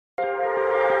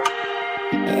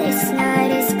This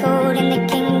night is cold in the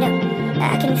kingdom.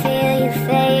 I can feel you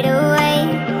fade away.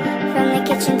 From the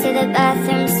kitchen to the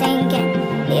bathroom sinking.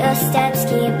 Your steps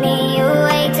keep me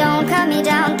awake. Don't cut me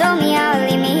down, throw me out,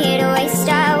 leave me here to waste.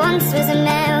 I once was a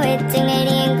man with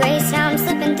dignity and grace. Now I'm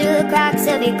slipping through the cracks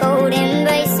of your cold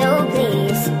embrace. So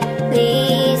please,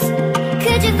 please,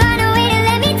 could you find a way to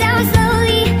let me down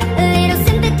slowly? A little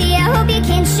sympathy, I hope you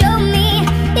can show me.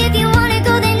 If you wanna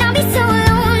go, then I'll be so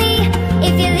lonely.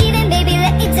 If you're leaving, baby,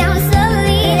 let me down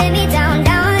slowly. Let me down,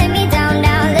 down, let me down,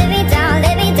 down. Let me down,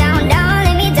 let me down, down.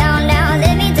 Let me down, down,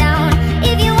 let me down.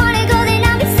 If you wanna go, then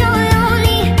I'll be so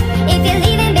lonely. If you're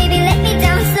leaving, baby, let me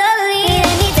down slowly.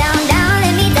 Let me down, down,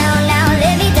 let me down, down.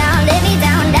 Let me down, let me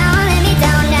down, down. Let me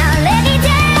down, down, let me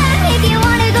down. If you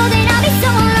wanna go, then I'll be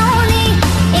so lonely.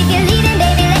 If you're leaving,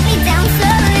 baby, let me down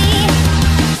slowly.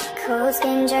 Cold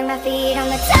skin, drag my feet on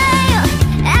the tile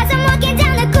as I'm walking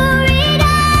down the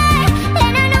corridor.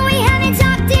 And I know we haven't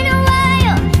talked in a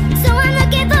while, so I'm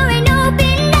looking for an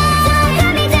open door. Don't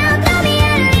cut me down, throw me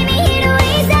out, leave me here to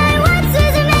waste. I once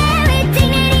was a man with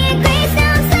dignity and grace.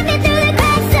 Now I'm slipping through the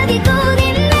cracks of your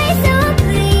golden embrace. So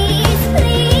please,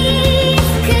 please,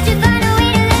 could you find a way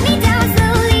to let me down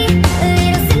slowly? A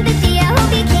little sympathy, I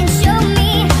hope you can show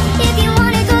me. If you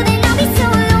wanna go, then I'll be so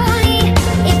lonely.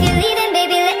 If you're leaving,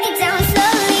 baby, let me down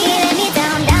slowly. Let me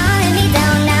down, down, let me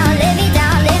down now. Let me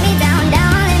down, let me down,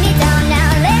 down. Let me down now,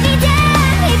 let me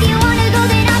down. If you wanna go,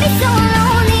 then I'll be so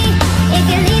lonely. If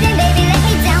you're leaving, baby, let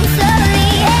me down slowly.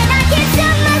 And I can't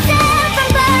stop myself from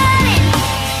falling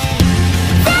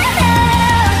down.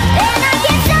 And I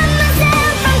can't stop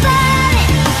myself from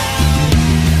falling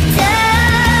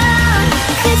down.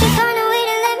 Could you find a way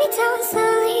to let me down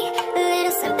slowly? A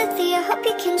little sympathy, I hope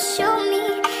you can show me.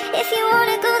 If you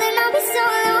wanna go, then I'll be so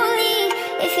lonely.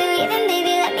 If you're leaving,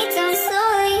 baby, let me down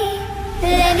slowly.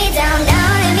 Let me down,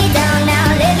 down, let me down now.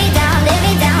 Let me down, let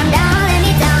me down, down. Let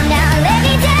me down now, let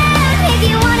me down. If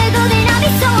you wanna go, then I'll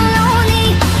be so lonely.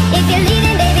 If you're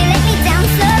leaving, baby, let me down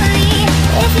slowly.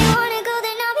 If you wanna go,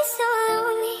 then I'll be so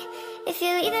lonely. If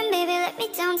you're leaving, baby, let me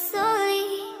down slowly.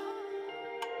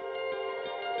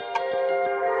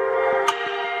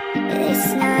 This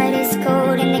night is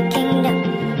cold in the kingdom.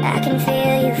 I can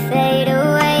feel you fade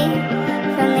away.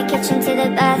 From the kitchen to the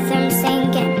bathroom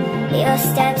sinking. Your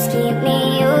steps keep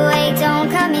me awake. Don't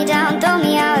cut me down, throw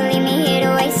me out, leave me here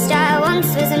to waste. I once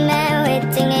was a man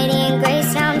with dignity and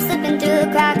grace. Now I'm slipping through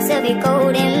the cracks of your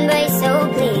cold embrace. So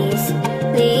please,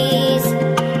 please,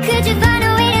 could you find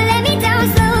a way to let me down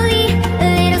slowly? A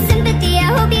little sympathy, I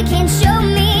hope you can show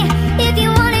me. If you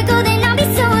wanna go, then I'll be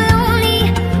so lonely.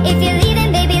 If you're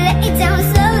leaving, baby, let me down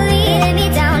slowly. Let me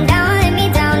down, down, let me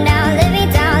down, down. Let me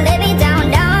down, let me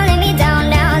down, down. Let me down,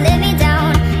 down, let me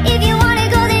down. If you wanna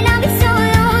go, then I'll be so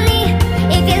lonely.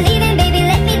 If you're leaving, baby,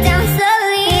 let me down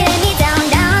slowly. Let me down,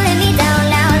 down, let me down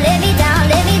now. Let me down,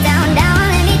 let me down, down.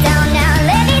 Let me down now,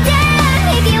 let me down.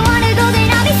 If you wanna go, then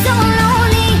I'll be so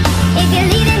lonely. If you're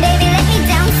leaving, baby, let me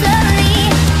down slowly.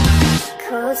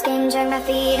 Cold skin, drag my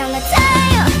feet on the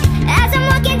tile as I'm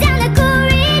walking down